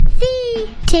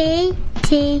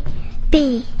TTB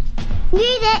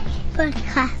Music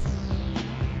Podcast.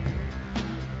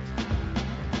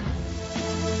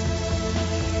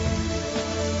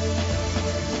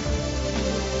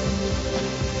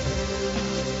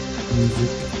 Music.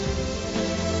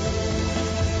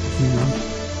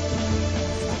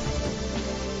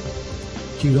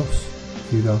 Kudos.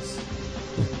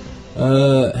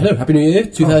 Hello, Happy New Year,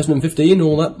 2015,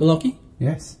 all that malarkey.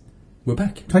 Yes. We're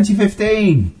back.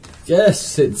 2015.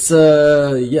 Yes, it's,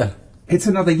 yeah. It's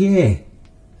another year.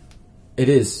 It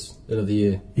is another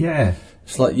year. Yeah.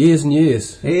 It's like years and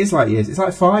years. It is like years. It's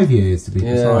like 5 years to be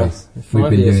precise. 5 We've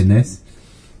been years. doing this.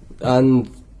 And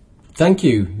thank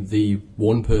you, the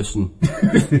one person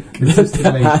Consistently.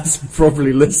 that has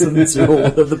probably listened to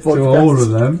all of the podcasts. To all of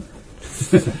them.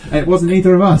 It wasn't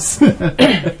either of us.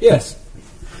 Yes.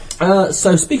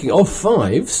 So speaking of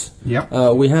fives, Yep.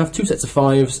 we have two sets of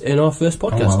fives in our first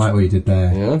podcast. Oh, I like what you did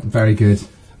there. Yeah. Very good.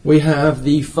 We have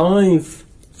the 5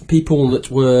 people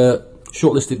that were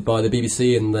shortlisted by the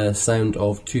BBC in their Sound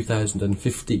of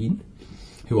 2015,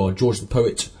 who are George the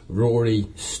Poet, Rory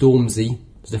Stormzy,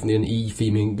 there's definitely an E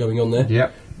theming going on there,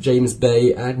 Yep. James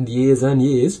Bay, and Years and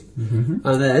Years. Mm-hmm.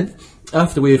 And then,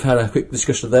 after we've had a quick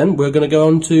discussion of them, we're going to go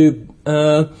on to,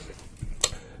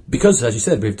 because as you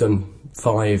said, we've done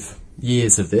 5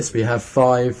 years of this, we have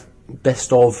 5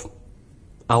 best of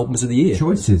albums of the year.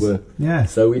 Choices. Yeah.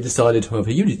 So we decided,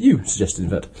 however, you suggested in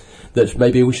fact, that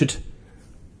maybe we should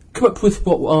come up with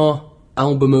what our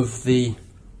album of the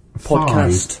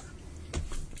podcast.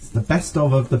 It's the best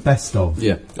of the best of.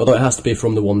 Yeah, although it has to be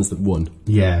from the ones that won.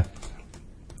 Yeah.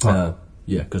 Yeah,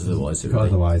 because otherwise it would be.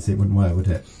 Otherwise it wouldn't work, would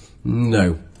it?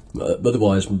 No.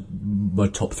 Otherwise, my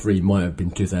top 3 might have been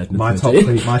 2013.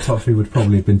 My top three would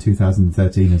probably have been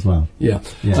 2013 as well. Yeah.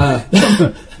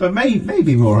 But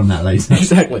maybe more on that later.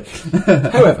 Exactly.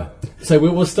 However, so we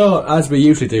will start, as we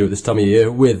usually do at this time of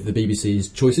year, with the BBC's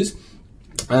choices,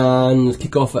 and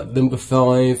kick off at number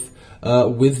 5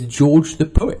 with George the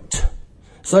Poet.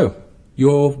 So,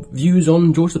 your views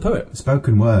on George the Poet?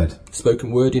 Spoken word.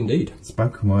 Spoken word indeed.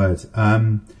 Spoken word.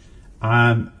 And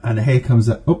here comes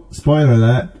spoiler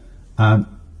alert.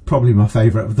 Probably my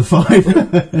favourite of the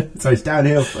 5. So it's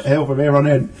downhill from here on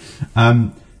in.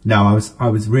 No, I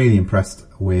was really impressed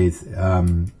with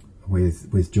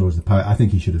George the Poet. I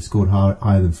think he should have scored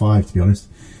higher than 5, to be honest,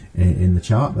 in the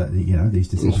chart. But these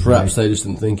decisions. Perhaps they just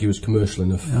didn't think he was commercial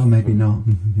enough. Oh, maybe not.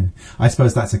 Yeah. I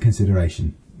suppose that's a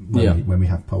consideration when we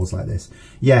have polls like this.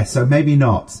 Yeah, so maybe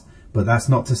not. But that's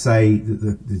not to say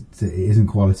that it isn't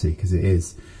quality, because it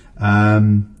is.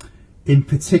 In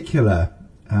particular,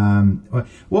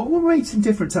 what makes him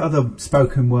different to other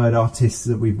spoken word artists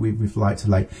that we've liked of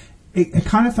late? It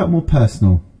kind of felt more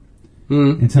personal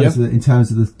in terms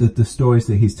of the stories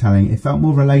that he's telling. It felt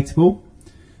more relatable.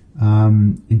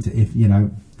 From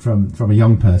a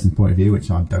young person's point of view,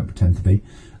 which I don't pretend to be,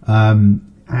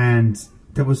 and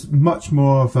there was much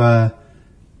more of a,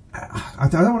 I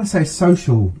don't want to say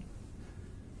social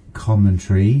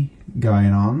commentary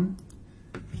going on,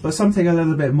 but something a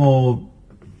little bit more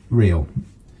real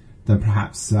than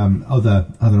perhaps other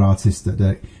artists that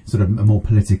are sort of more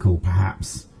political,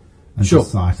 perhaps, and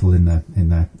societal in the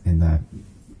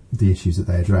issues that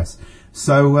they address.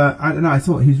 So I don't know. I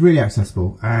thought he was really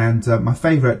accessible, and my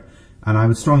favourite, and I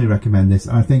would strongly recommend this.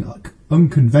 And I think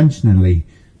unconventionally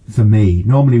for me,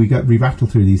 normally we rattle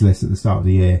through these lists at the start of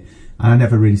the year, and I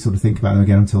never really sort of think about them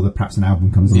again until perhaps an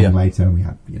album comes along later. And we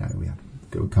had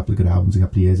a couple of good albums a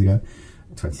couple of years ago.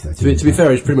 2013. To be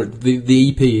fair, it's pretty much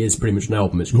the EP is pretty much an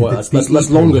album. It's quite that's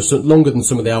longer than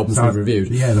some of the albums we've reviewed.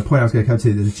 Yeah, the point I was going to come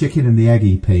to, the Chicken and the Egg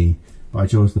EP by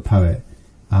George the Poet.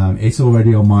 It's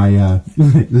already on my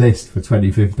list for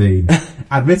 2015.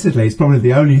 Admittedly, it's probably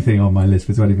the only thing on my list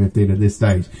for 2015 at this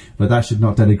stage, but that should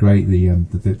not denigrate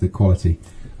the quality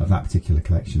of that particular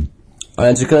collection.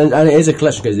 And it is a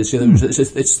collection because it's themed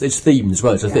as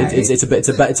well. It's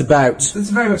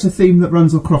very much a theme that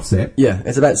runs across it. Yeah,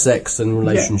 it's about sex and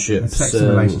relationships.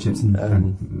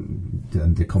 And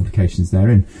the complications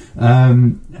therein.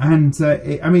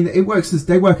 It works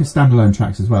they work as standalone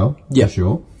tracks as well. Yeah, for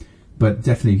sure. But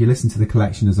definitely, if you listen to the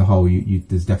collection as a whole,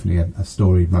 there's definitely a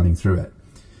story running through it.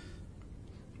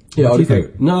 Yeah, I agree.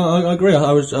 No, I agree.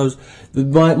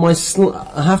 My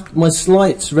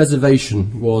slight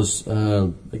reservation was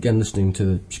again listening to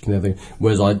the Chicken and everything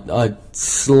was I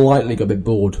slightly got a bit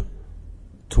bored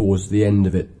towards the end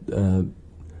of it.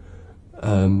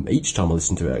 Each time I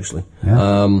listened to it, actually,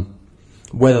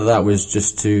 whether that was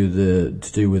just to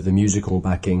do with the musical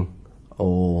backing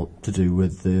or to do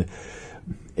with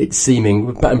it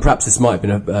seeming, and perhaps this might have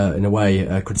been in a way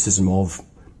a criticism of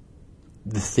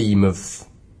the theme of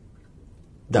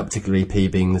that particular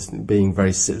EP being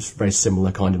very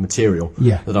similar kind of material.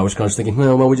 Yeah. That I was kind of thinking,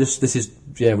 well, we've just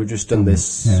done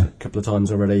this a couple of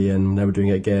times already, and now we're doing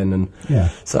it again, and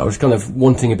so I was kind of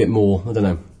wanting a bit more. I don't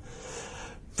know.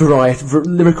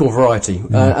 Lyrical variety,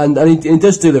 and he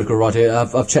does do lyrical variety.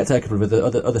 I've checked out a couple of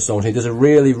other songs. He does a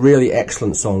really, really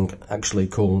excellent song, actually,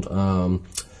 called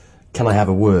 "Can I Have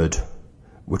a Word,"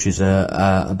 which is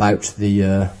about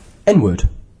the N-word.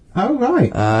 Oh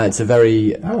right. It's a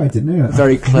very I didn't know that.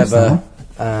 Very clever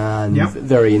and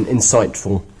very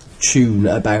insightful tune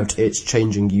about its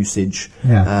changing usage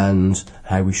and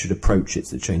how we should approach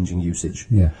its changing usage.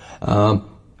 Yeah.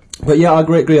 But yeah, I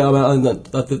agree about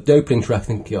the opening track. I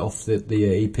think off the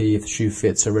EP, If the Shoe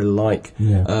Fits, I really like.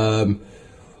 Yeah.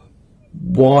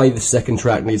 Why the second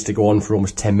track needs to go on for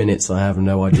almost 10 minutes, I have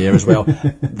no idea as well.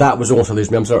 That was also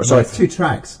losing me. I'm sorry. Well, it's 2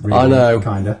 tracks, really. I know.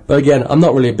 Kinda. But again, I'm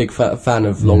not really a big fan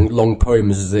of long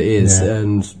poems as it is,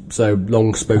 and so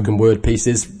long spoken word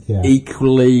pieces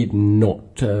equally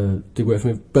not do work for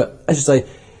me. But as you say,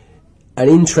 an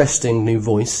interesting new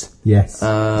voice. Yes,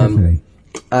 definitely.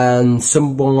 And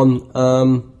someone,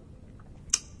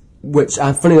 which,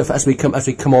 funny enough, as we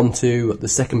come on to the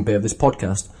second bit of this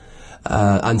podcast,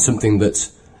 and something that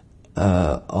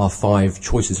our 5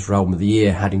 choices for album of the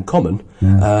year had in common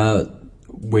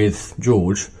with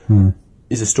George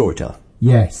is a storyteller.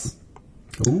 Yes.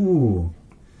 Ooh.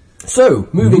 So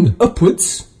ing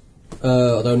upwards,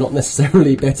 although not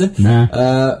necessarily better.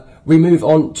 Nah. We move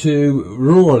on to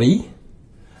Rory,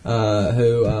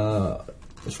 who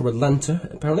is from Atlanta,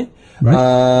 apparently.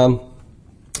 Right.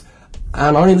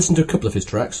 And I only listened to a couple of his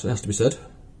tracks, it has to be said.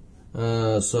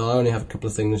 So I only have a couple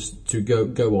of things to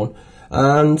go on,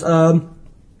 and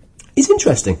it's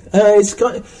interesting. It's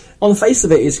got, on the face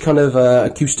of it, it's kind of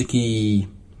acousticy,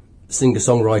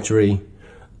 singer-songwritery,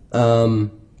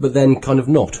 but then kind of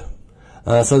not.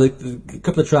 So the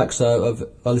couple of tracks I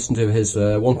listened to his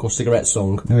one called "Cigarette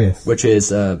Song," which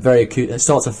is it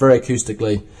starts off very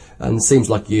acoustically and seems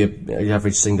like your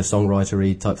average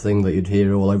singer-songwritery type thing that you'd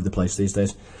hear all over the place these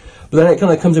days. But then it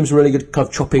kind of comes in some really good kind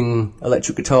of chopping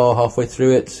electric guitar halfway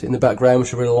through it in the background,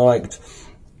 which I really liked.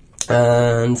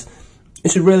 And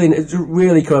it's a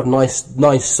really kind of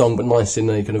nice song, but nice in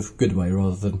a kind of good way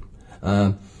rather than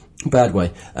bad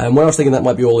way. And when I was thinking that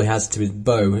might be all he has to his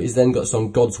bow, he's then got a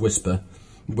song "God's Whisper,"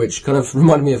 which kind of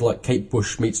reminded me of like Kate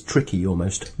Bush meets Tricky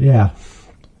almost. Yeah.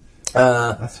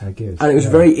 That's very good. And it was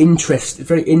very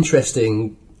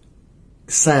interesting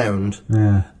sound.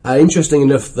 Yeah. Interesting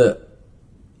enough that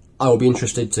I will be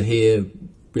interested to hear,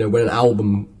 when an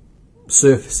album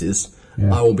surfaces,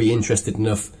 I will be interested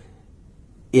enough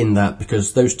in that,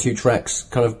 because those 2 tracks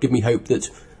kind of give me hope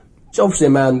that he's obviously a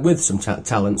man with some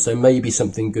talent, so maybe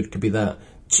something good could be that.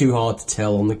 Too hard to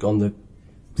tell on the.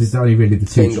 There's only really the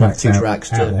 2 tracks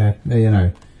out there,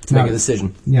 to make a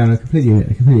decision. Yeah, I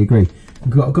completely agree.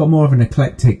 Got more of an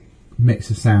eclectic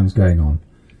mix of sounds going on,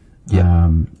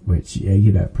 which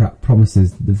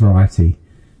promises the variety.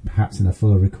 Perhaps in a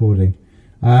fuller recording.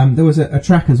 There was a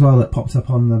track as well that popped up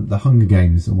on the Hunger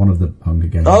Games, or one of the Hunger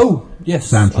Games. Oh,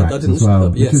 yes. Soundtracks as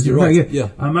well. Yes, you're right. Yeah.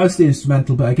 Mostly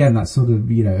instrumental, but again, that sort of,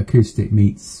 acoustic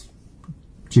meets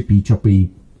chippy, choppy,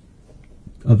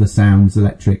 other sounds,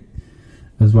 electric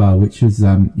as well, which was,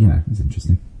 was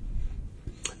interesting.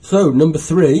 So, number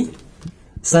 3,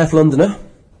 South Londoner,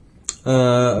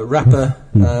 rapper,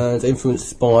 and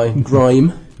influenced by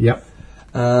grime. Yep.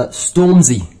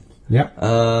 Stormzy. Yep.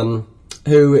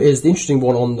 Who is the interesting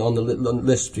one on the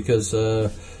list, because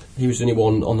he was the only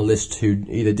one on the list who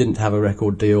either didn't have a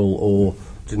record deal or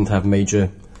didn't have major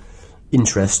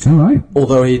interest. All right.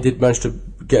 Although he did manage to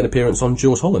get an appearance on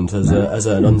Jules Holland as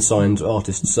an unsigned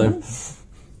artist, so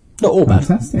not all bad.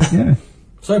 Fantastic, yeah.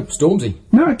 So, Stormzy.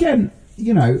 Now again,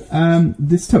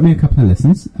 this took me a couple of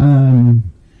listens to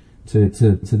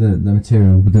the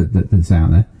material that's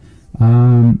out there.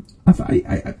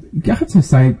 I have to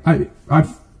say,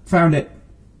 I've found it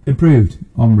improved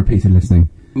on repeated listening.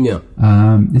 Yeah.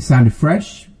 This sounded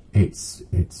fresh. It's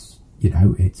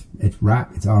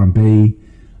rap. It's R&B.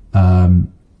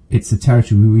 It's a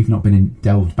territory we've not been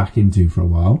delved back into for a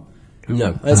while.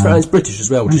 No, it's British as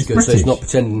well, which is good. So it's not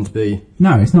pretending to be.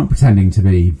 No, it's not pretending to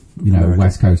be,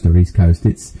 West Coast or East Coast.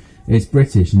 It's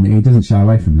British, and it doesn't shy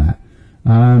away from that.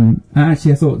 And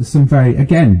actually, I thought there's some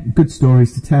good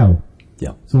stories to tell.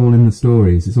 Yeah. It's all in the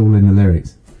stories. It's all in the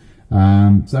lyrics.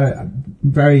 So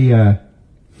very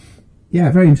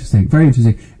interesting. Very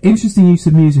interesting. Interesting use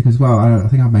of music as well. I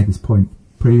think I've made this point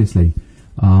previously.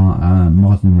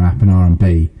 Modern rap and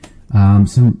R&B.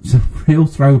 Some real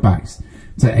throwbacks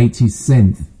to 80s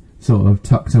synth, sort of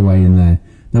tucked away in there.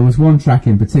 There was one track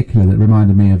in particular that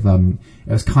reminded me of, it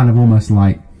was kind of almost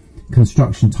like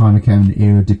Construction Time Again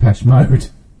era Depeche Mode.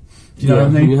 Do you know what I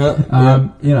mean? You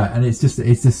know, and it's just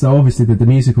so obviously the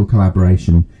musical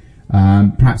collaboration.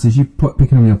 Perhaps as you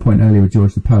picking on your point earlier with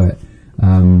George the Poet,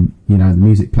 you know, the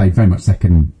music played very much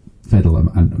second fiddle,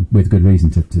 and with good reason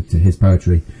to his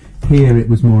poetry. Here it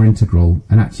was more integral,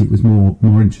 and actually it was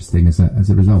more interesting as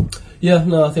a result. Yeah,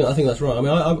 no, I think that's right. I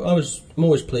mean, I'm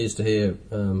always pleased to hear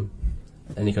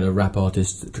any kind of rap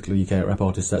artist, particularly UK rap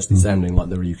artists, actually sounding like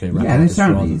they're a UK rap artist.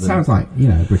 Yeah, it sounds like, you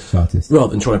know, a British artist. Rather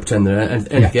than trying to pretend they're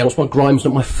anything else. Well, Grimes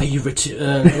not my favourite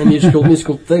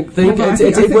musical thing.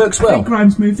 It works well. I think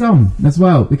Grimes moved on as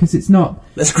well, because it's not...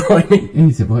 Less grimy.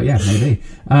 Well, yeah, maybe.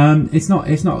 It's not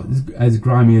as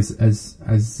grimy as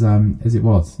it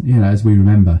was, you know, as we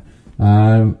remember.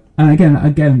 And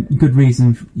again, good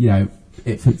reason, you know,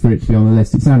 for it to be on the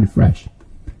list. It sounded fresh.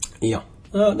 Yeah.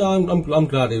 No, I'm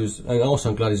glad he was, and also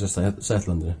I'm glad he's a South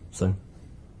Londoner. So,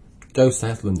 go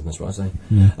South London. That's what I say.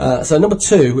 Yeah. So number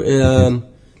 2,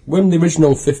 when the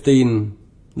original list of 15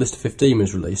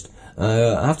 was released,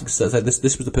 I have to say this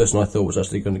was the person I thought was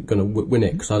actually going to win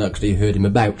it, because I'd actually heard him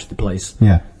about the place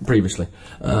previously.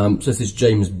 So this is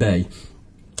James Bay,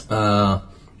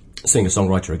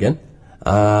 singer-songwriter again,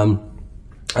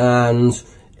 and.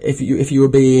 If you were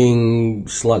being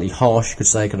slightly harsh, you could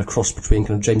say kind of cross between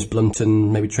kind of James Blunt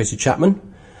and maybe Tracy Chapman.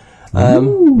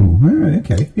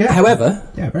 Okay. Yeah. However,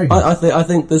 very good. I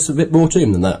think there's a bit more to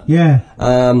him than that. Yeah.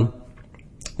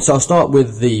 So I'll start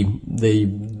with the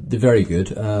very good,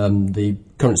 the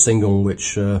current single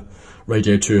which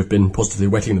Radio 2 have been positively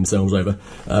wetting themselves over,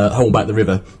 "Hold Back the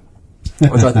River,"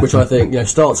 which I think, you know,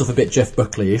 starts off a bit Jeff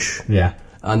Buckley-ish. Yeah.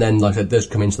 And then, like I said, does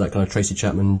come into that kind of Tracy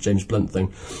Chapman, James Blunt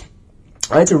thing.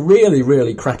 And it's a really,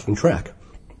 really cracking track.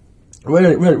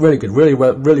 Really, really, really good.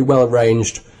 Really well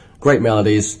arranged. Great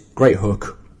melodies. Great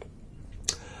hook.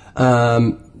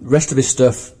 Rest of his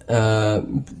stuff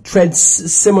treads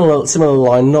similar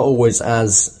line, not always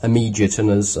as immediate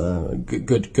and as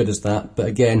good as that. But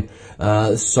again,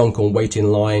 this is a song called "Wait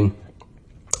in Line,"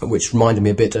 which reminded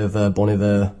me a bit of Bon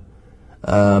Iver,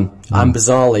 and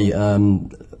bizarrely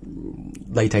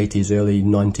late 80s, early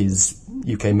 90s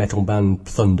UK metal band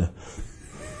Thunder.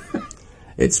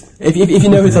 It's if you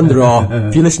know who Thunder are,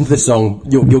 if you listen to this song,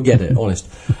 you'll get it. Honest.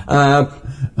 I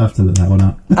have to look that one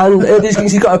up. And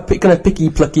he's got a kind of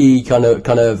picky, plucky, kind of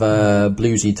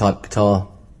bluesy type guitar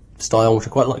style, which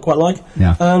I quite like.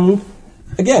 Yeah. And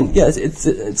again, yeah,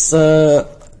 it's.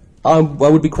 I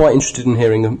would be quite interested in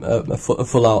hearing a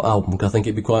full album, because I think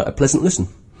it'd be quite a pleasant listen.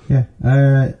 Yeah.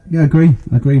 Agree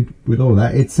with all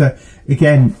that. It's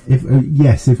again, if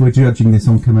we're judging this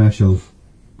on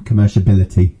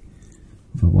commerciality,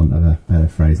 for want of a better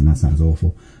phrase, and that sounds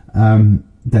awful,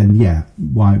 then yeah,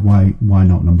 why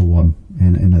not number 1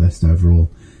 in the list overall?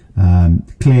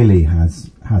 Clearly has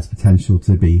potential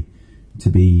to be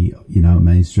you know,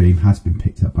 mainstream. Has been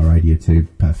picked up by Radio 2.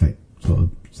 Perfect sort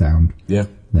of sound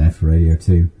there for Radio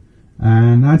 2,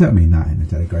 and I don't mean that in a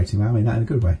denigrating way. I mean that in a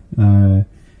good way.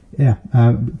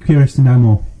 Curious to know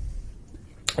more.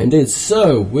 Indeed.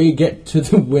 So we get to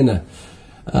the winner.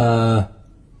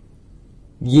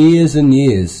 Years and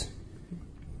years.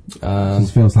 This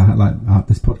feels like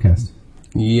this podcast.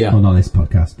 Yeah. Well, not this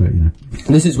podcast, but you know.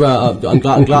 This is where I'm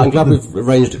glad we've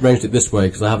arranged it this way,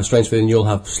 because I have a strange feeling you'll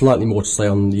have slightly more to say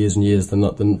on Years and Years than I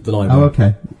will. Oh,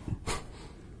 okay.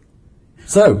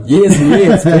 So, Years and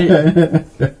Years.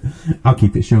 I'll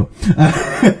keep it short.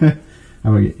 I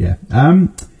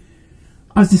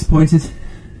was disappointed.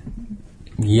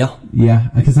 Yeah. Yeah,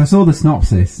 because I saw the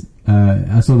synopsis.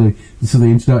 I saw the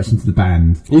introduction to the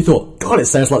band. You thought, God, it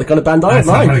sounds like the kind of band I like.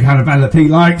 Sounds like the kind of band that Pete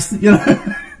likes, you know.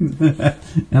 You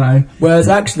know. Whereas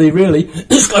actually, really,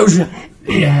 Disclosure.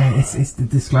 Yeah, it's the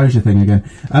Disclosure thing again.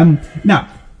 Now,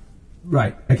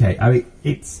 right, okay. I mean,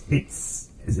 it's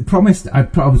promised. I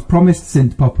was promised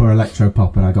synth pop or electro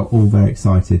pop, and I got all very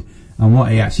excited. And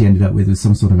what he actually ended up with was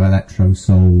some sort of electro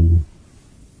soul,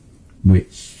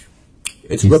 which.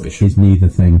 It's rubbish. It's neither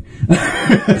thing.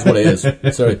 That's what it is.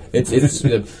 Sorry, it's.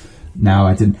 No,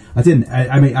 I didn't.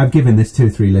 I mean, I've given this 2 or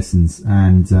 3 listens,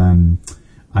 and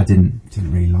I didn't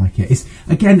really like it. It's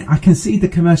again, I can see the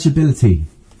commerciality.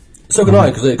 So can I,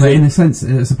 because in a sense,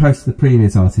 as opposed to the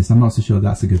previous artist, I'm not so sure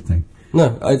that's a good thing.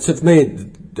 No, so for me,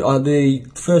 the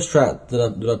first track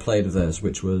that I played of theirs,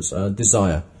 which was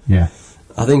Desire. Yeah.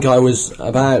 I think I was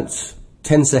about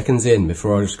 10 seconds in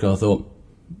before I just kind of thought,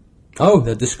 oh,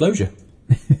 the Disclosure.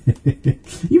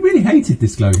 You really hated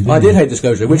Disclosure, didn't I you? did hate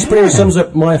Disclosure, which pretty much sums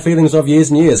up my feelings of years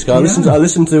and years. Cause I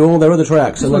listened to all their other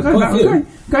tracks. And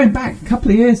going back a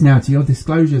couple of years now to your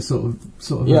Disclosure sort of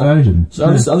version. So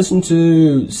I listened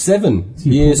to 7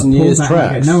 years and years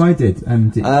tracks. No, I did,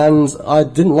 and I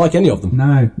didn't like any of them.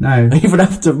 No. Even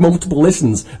after multiple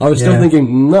listens, I was still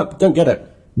thinking, nope, don't get it.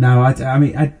 No, I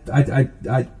mean,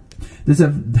 there's a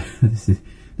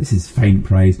this is faint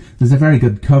praise. There's a very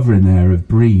good cover in there of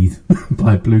 "Breathe"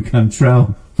 by Blue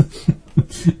Cantrell,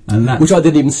 and which I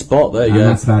didn't even spot. There you go.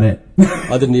 That's about it.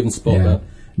 I didn't even spot that.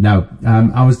 No,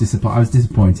 I was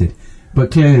disappointed.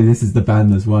 But clearly, this is the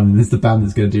band that's won, and this is the band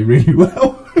that's going to do really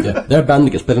well. Yeah, they're a band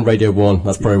that gets played on Radio 1.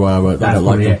 That's probably why I don't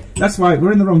like them. That's why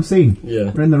we're in the wrong scene.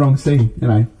 Yeah, we're in the wrong scene. You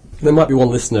know, there might be one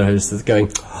listener who's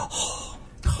going, "Oh,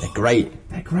 they're great.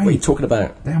 They're great. What are you talking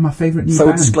about? They are my favourite new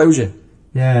band." Disclosure.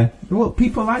 Yeah. Well,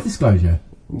 people like Disclosure.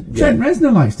 Trent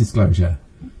Reznor likes Disclosure.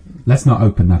 Let's not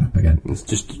open that up again. It's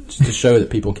just to show that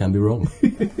people can be wrong.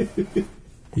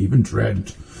 Even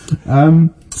Trent.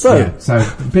 So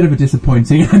a bit of a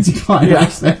disappointing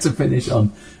anticlimax there to finish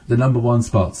on the number 1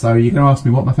 spot. So you're going to ask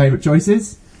me what my favourite choice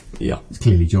is? Yeah. It's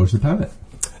clearly George the Poet.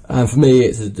 For me,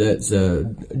 it's a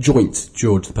joint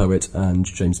George the Poet and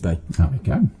James Bay. There we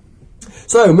go.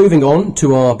 So moving on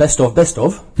to our best of.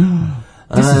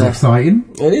 This is exciting.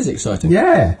 It is exciting.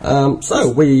 Yeah.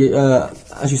 So we,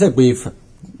 as you said, because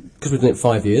we've done it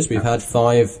 5 years, we've had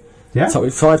 5. Yeah. So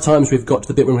 5 times we've got to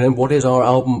the bit where what is our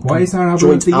album? What is our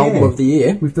album joint album of the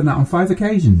year? We've done that on 5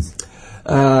 occasions.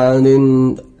 And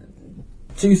in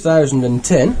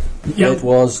 2010, it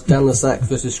was Dan le Sac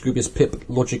versus Scroobius Pip,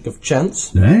 Logic of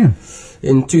Chance. Yeah.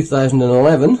 In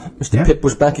 2011, Mr. Pip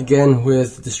was back again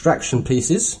with Distraction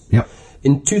Pieces. Yep.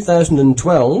 In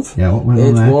 2012, what went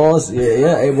on there?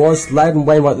 it was Loudon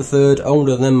Wainwright III,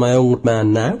 Older Than My Old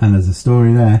Man Now. And there's a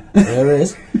story there. There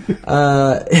is.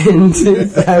 In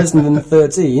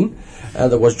 2013,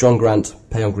 there was John Grant,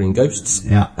 Pale Green Ghosts.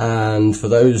 Yeah. And for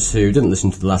those who didn't listen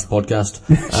to the last podcast,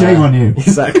 shame on you.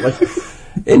 Exactly.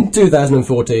 In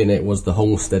 2014, it was the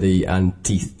Holsteady and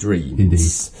Teeth Dreams. Indeed.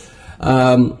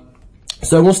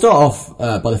 So we'll start off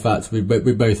by the fact we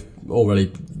both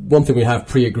already. One thing we have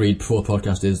pre-agreed before the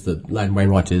podcast is that Loudon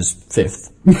Wainwright is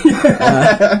 5th,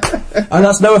 and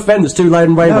that's no offence to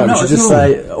Loudon Wainwright. We should just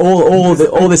say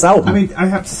all this album. I mean, I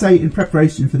have to say, in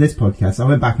preparation for this podcast, I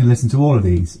went back and listened to all of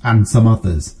these and some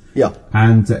others. Yeah,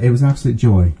 and it was an absolute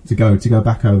joy to go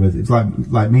back over. It was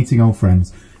like meeting old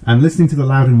friends and listening to the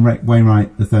Loudon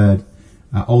Wainwright III,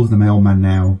 Older Than My Old Man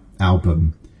Now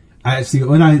album.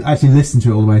 When I actually listened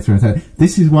to it all the way through, I thought,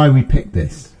 this is why we picked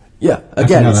this. Yeah,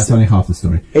 again, that's only half the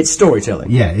story. It's storytelling.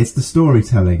 Yeah, it's the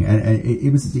storytelling, and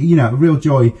it was, a real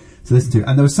joy to listen to.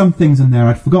 And there were some things in there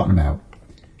I'd forgotten about.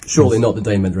 Surely not the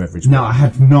Dame Edna Everage. No, I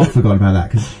had not forgotten about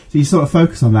that, because so you sort of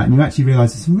focus on that, and you actually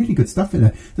realise there's some really good stuff in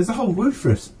there. There's a whole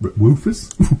Rufus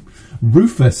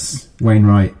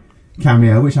Wainwright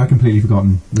cameo, which I completely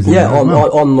forgotten. On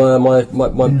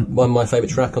my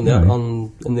favourite track on the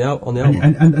album.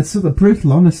 And sort of the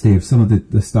brutal honesty of some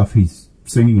of the stuff he's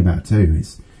singing about too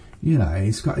is.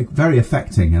 It's got very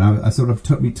affecting, and I sort of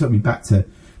took me back to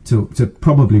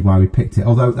probably why we picked it.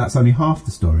 Although that's only half the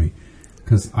story,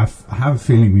 because I have a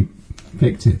feeling we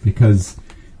picked it because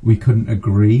we couldn't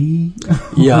agree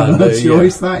on the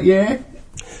choice that year.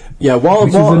 Yeah, which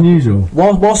is unusual.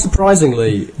 While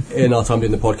surprisingly, in our time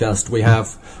doing the podcast, we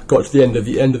have got to the end of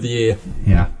the year.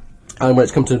 Yeah, and when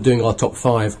it's come to doing our top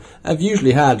 5, I've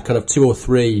usually had kind of 2 or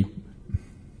 3.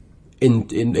 In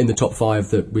the top 5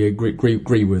 that we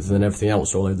agree with, and everything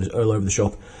else all over the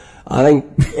shop. I think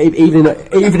even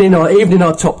in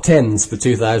our top 10s for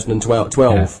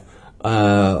 2012,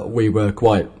 we were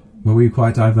quite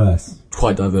diverse.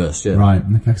 Quite diverse, yeah. Right,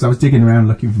 okay. Because I was digging around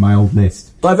looking for my old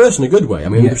list. Diverse in a good way. I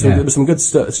mean, there was some good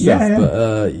stuff. Yeah.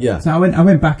 But So I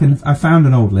went back and I found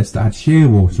an old list that had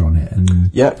Shearwater on it, and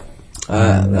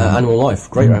Animal Life,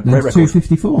 great record.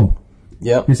 254.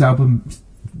 Yeah, his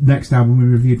next album we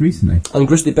reviewed recently, and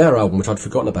Grizzly Bear album, which I'd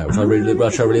forgotten about, which I really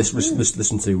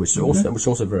listened to, which was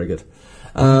also very good.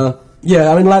 I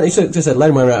mean, like I said,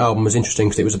 Loudon Wainwright album was interesting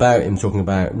because it was about him talking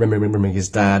about remembering his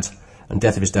dad and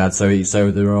death of his dad.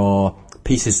 So there are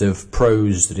pieces of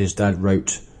prose that his dad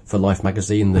wrote for Life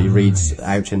magazine that he reads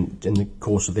out in the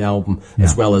course of the album,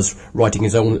 as well as writing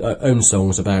his own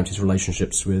songs about his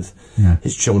relationships with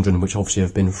his children, which obviously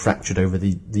have been fractured over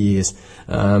the years,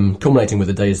 culminating with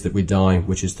The Days That We Die,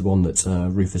 which is the one that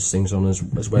Rufus sings on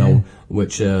as well,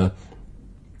 which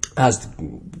has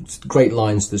great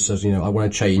lines that says, I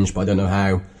want to change, but I don't know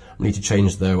how. I need to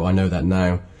change, though, I know that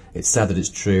now. It's sad that it's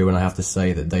true, and I have to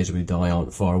say that Days That We Die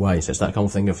aren't far away. So it's that kind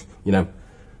of thing of,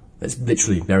 let's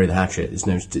literally bury the hatchet.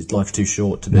 Life's too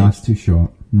short to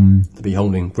be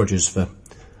holding grudges for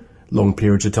long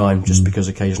periods of time just because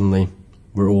occasionally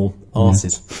we're all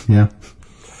arses. Yeah.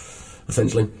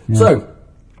 Essentially. Yeah. So,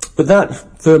 with that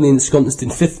firmly ensconced in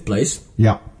 5th place.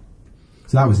 Yeah.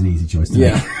 So that was an easy choice to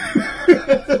make.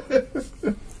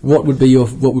 What would be your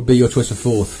choice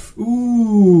for 4th?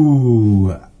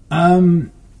 Ooh.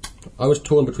 I was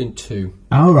torn between 2.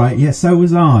 All right. Yeah. So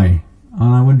was I.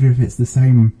 And I wonder if it's the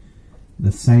same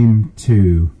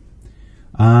 2.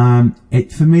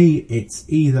 For me, it's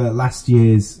either last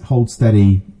year's Hold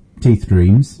Steady Teeth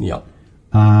Dreams. Yeah.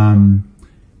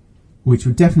 Which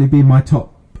would definitely be my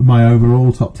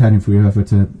overall top 10 if we were ever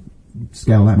to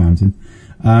scale that mountain.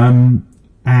 And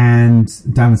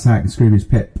Dan the Sack and Scroobius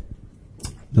Pip,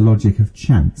 The Logic of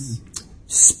Chance.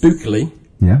 Spookily.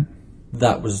 Yeah.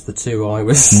 That was the 2 I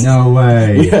was. No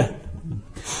way. Yeah.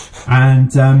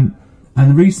 And the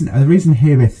reason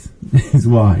herewith is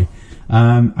why.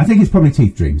 I think it's probably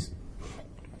Teeth Dreams.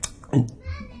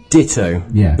 Ditto.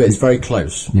 Yeah. But it's very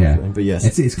close. Yeah. But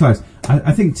yes. It's close.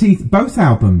 I think both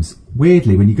albums,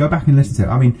 weirdly, when you go back and listen to it,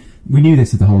 I mean, we knew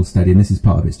this at the Hold Steady, and this is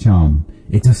part of its charm.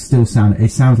 It does still sound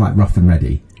like Rough and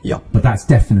Ready. Yeah. But that's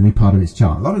definitely part of its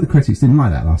charm. A lot of the critics didn't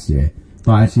like that last year,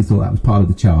 but I actually thought that was part of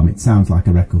the charm. It sounds like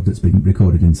a record that's been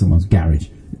recorded in someone's garage.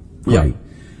 Great.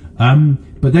 Yeah.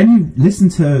 But then you listen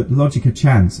to Logic of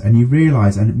Chance and you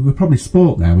realise, and we're probably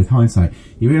spoilt now with hindsight,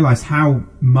 you realise how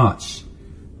much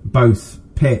both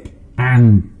Pip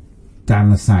and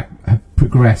Dan le Sac have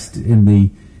progressed in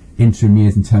the interim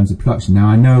years in terms of production. Now,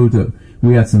 I know that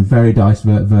we had some very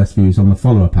diverse views on the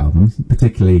follow-up albums,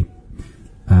 particularly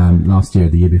last year,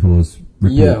 the year before's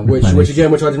which I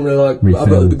didn't really like.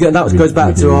 But again, that goes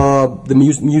back to the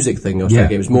music thing I was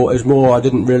thinking. It was more. I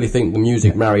didn't really think the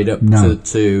music married up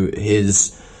to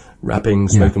his rapping,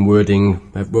 spoken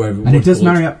wording, and it does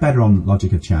marry up better on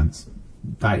Logic of Chance.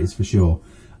 That is for sure.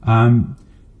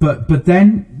 But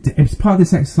then it's part of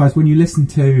this exercise when you listen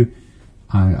to.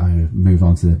 I move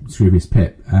on to Scroobius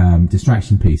Pip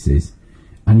Distraction Pieces,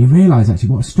 and you realise actually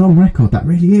what a strong record that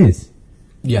really is.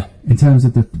 Yeah, in terms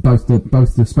of both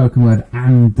the spoken word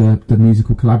and the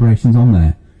musical collaborations on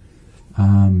there,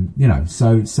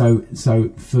 so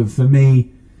for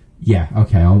me,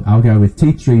 okay, I'll go with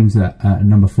Teeth Dreams at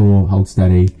number 4, Hold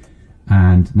Steady,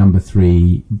 and number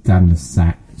 3, Dan le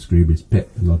Sac, Scroobius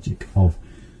Pip, The Logic of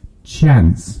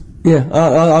Chance. Yeah,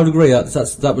 I would agree.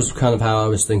 That was kind of how I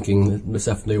was thinking this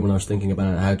afternoon when I was thinking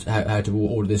about how to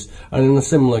order this, and in a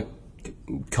similar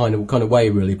kind of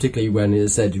way, really, particularly when it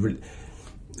said.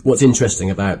 What's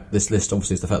interesting about this list,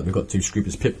 obviously, is the fact that we've got 2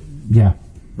 Scroobius Pip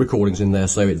recordings in there.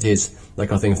 So it is that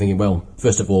kind of thing of thinking, well,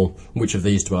 first of all, which of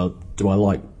these do I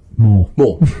like more?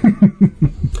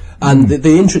 And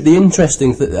the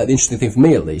interesting thing for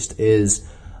me, at least, is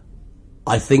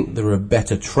I think there are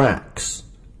better tracks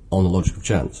on The Logic of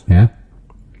Chance. Yeah.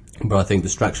 But I think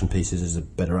Distraction Pieces is a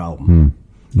better album.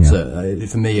 Yeah. So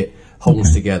for me, it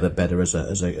holds together better as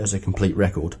a complete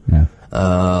record.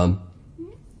 Yeah.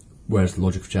 Whereas The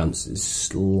Logic of Chance is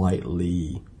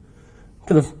slightly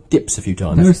kind of dips a few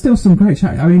times. There are still some great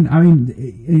tracks. I mean,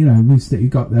 you've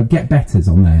got Get Betters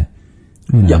on there,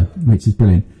 which is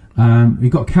brilliant.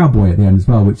 You've got Cowboy at the end as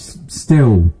well, which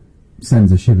still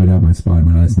sends a shiver down my spine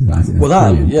when I listen to that.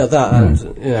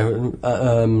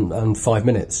 And 5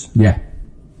 Minutes. Yeah.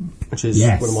 Which is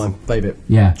one of my favourite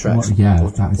tracks.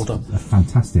 That's a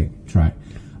fantastic track.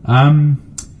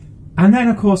 And then,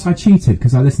 of course, I cheated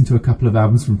because I listened to a couple of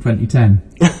albums from 2010.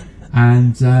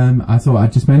 And I thought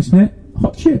I'd just mention it.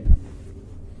 Hot Chip.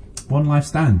 One Life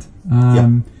Stand.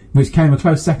 Which came a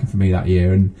close second for me that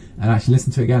year. And actually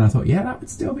listened to it again. I thought, that would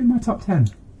still be in my top 10.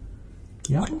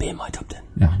 Yeah. Wouldn't be in my top 10.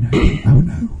 Yeah, I know. Oh,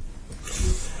 no.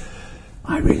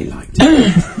 I really liked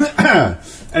it.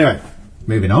 Anyway,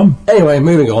 moving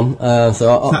on.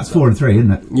 So that's 4 and 3,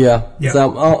 isn't it? Yeah.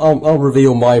 So I'll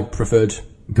reveal my preferred...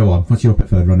 Go on. What's your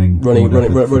preferred running order?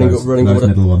 Those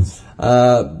middle ones.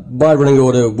 My running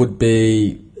order would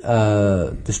be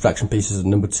Distraction Pieces at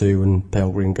number 2 and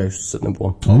Pale Green Ghosts at number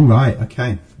 1. All right.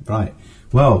 Okay. Right.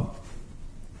 Well,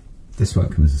 this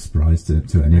won't come as a surprise to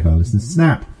any of our listeners.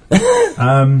 Snap.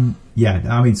 I mean,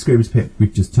 Scroobius Pip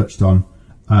we've just touched on.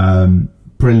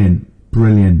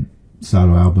 Brilliant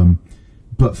solo album.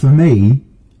 But for me,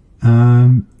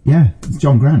 it's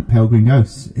John Grant, Pale Green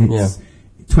Ghosts. It's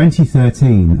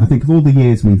 2013. I think of all the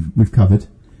years we've covered,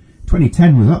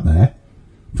 2010 was up there.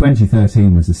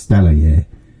 2013 was a stellar year.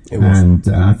 It was. And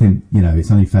I think,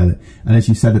 it's only fair that, and as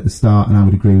you said at the start, and I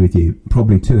would agree with you,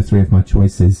 probably 2 or 3 of my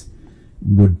choices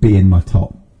would be in my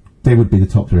top. They would be the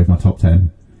top 3 of my top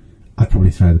 10. I'd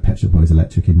probably throw the Pet Shop Boys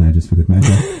Electric in there just for good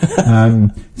measure.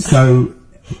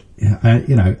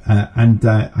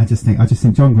 I just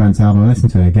think John Grant's album, I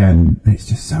listened to it again, it's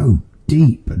just so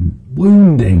deep and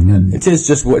wounding, and it is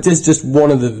just one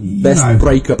of the best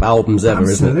breakup albums ever,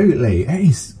 isn't it? Absolutely.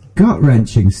 It's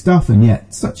gut-wrenching stuff, and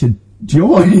yet such a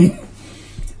joy.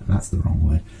 That's the wrong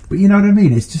word. But you know what I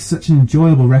mean? It's just such an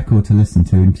enjoyable record to listen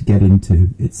to and to get into.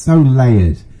 It's so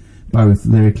layered, both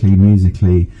lyrically,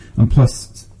 musically, and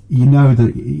plus, you know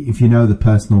that if you know the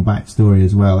personal backstory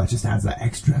as well, that just adds that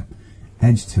extra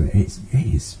edge to it. It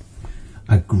is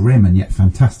a grim and yet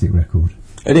fantastic record.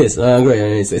 It is. I agree.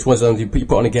 It's one of those you put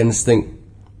on again and think,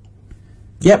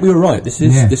 yeah, we were right. This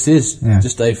is just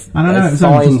a I don't know. It was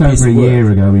only just over a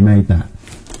year ago we made that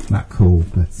call,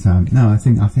 but no, I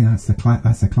think that's a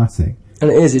classic. And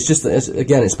it is. It's just that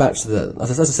it's back to the,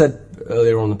 as I said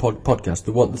earlier on the podcast.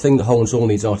 The thing that holds all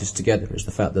these artists together is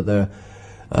the fact that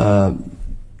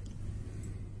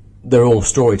they're all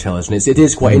storytellers, and it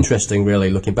is quite interesting, really,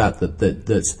 looking back that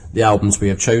the albums we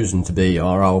have chosen to be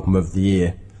our album of the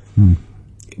year,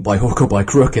 by hook or by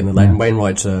crook in the Len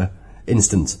Wainwright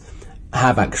instance,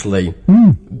 have actually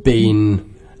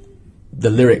been the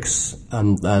lyrics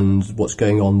and what's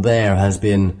going on there has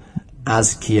been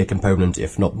as key a component,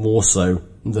 if not more so,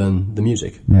 than the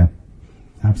music. Yeah,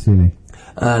 absolutely.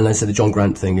 And I said the John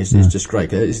Grant thing is just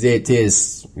great. It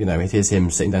is him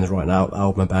sitting down to write an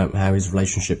album about how his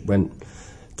relationship went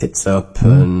tits up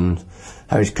and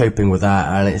how he's coping with that,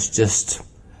 and it's just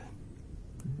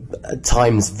at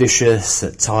times vicious,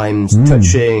 at times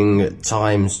touching, at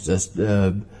times just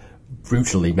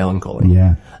brutally melancholy.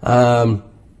 Yeah. I'm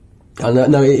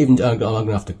going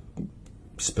to have to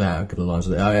spit out a couple of lines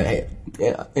of it.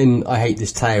 I hate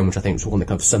this town, which I think is one that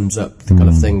kind of sums up the kind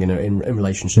of thing in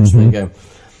relationships. When you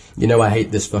go, I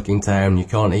hate this fucking town. You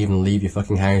can't even leave your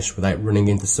fucking house without running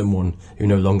into someone who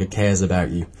no longer cares about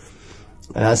you.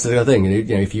 And that's the kind of thing.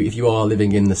 If you are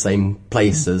living in the same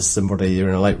place as somebody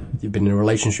you've been in a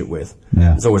relationship with,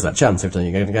 there's always that chance every time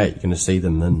you're going to you're going to see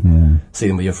them and see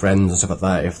them with your friends and stuff like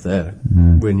that. If they're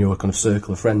in your kind of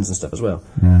circle of friends and stuff as well,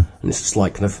 and it's just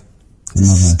like kind of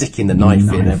sticking the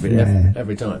knife in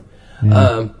every time.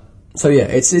 Yeah. It's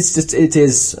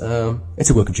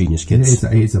a work of genius, kids.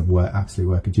 It is absolute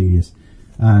work of genius.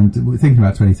 And thinking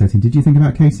about 2013, did you think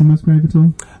about Casey Musgrave at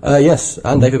all? Yes,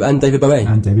 and David Bowie.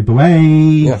 And David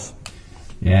Bowie. Yes.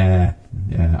 Yeah.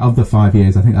 Of the 5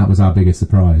 years, I think that was our biggest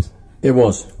surprise. It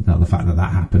was. Not the fact that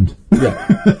happened. Yeah.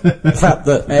 The fact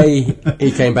that A,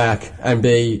 he came back, and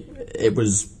B, it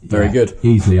was very good.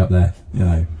 Easily up there,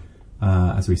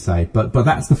 as we say. But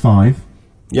that's the 5.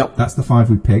 Yep. That's the 5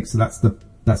 we picked. So that's the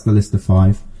list of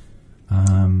 5.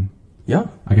 Yeah.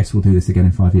 I guess we'll do this again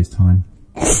in 5 years' time.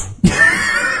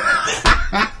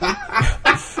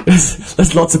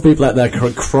 There's lots of people out there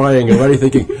crying already,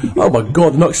 thinking, "Oh my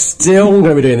God, I'm not still going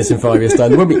to be doing this in 5 years' time."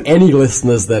 There won't be any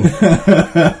listeners then.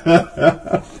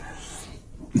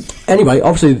 Anyway,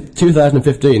 obviously,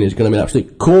 2015 is going to be an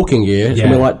absolute corking year. It's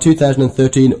going to be like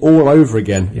 2013 all over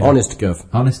again. Yeah. Honest Gov.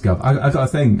 I've got a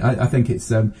thing. I think it's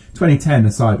 2010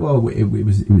 aside. Well, it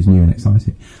was new and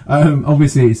exciting.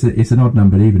 Obviously, it's an odd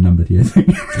numbered, even numbered year.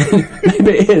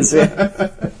 Maybe it is. Yeah.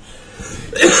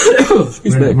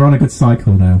 We're on a good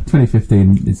cycle now.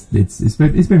 2015,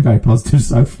 it's been very positive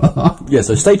so far. Yeah,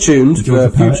 so stay tuned for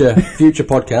future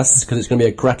podcasts, because it's going to be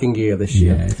a cracking year this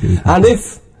year. And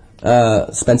if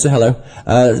Spencer, hello,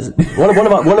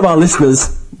 one of our listeners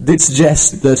did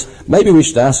suggest that maybe we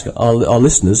should ask our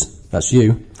listeners, that's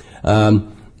you,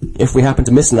 if we happen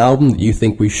to miss an album that you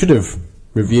think we should have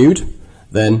reviewed,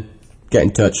 then get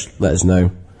in touch, let us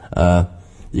know.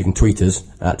 You can tweet us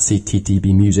at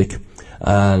CTTB Music,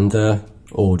 and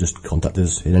or just contact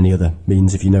us in any other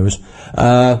means if you know us.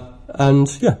 And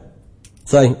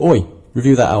say, oi,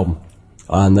 review that album,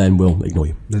 and then we'll ignore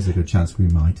you. There's a good chance we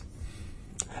might.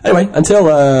 Anyway, until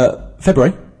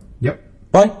February.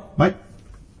 Yep. Bye. Bye.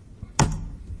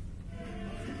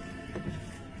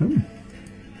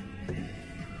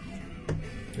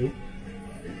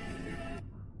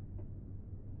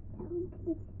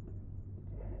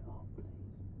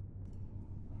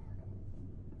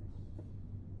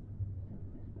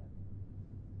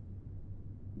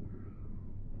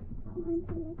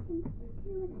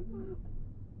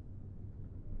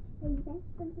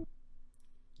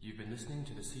 You've been listening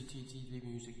to the CTTV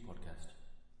Music Podcast.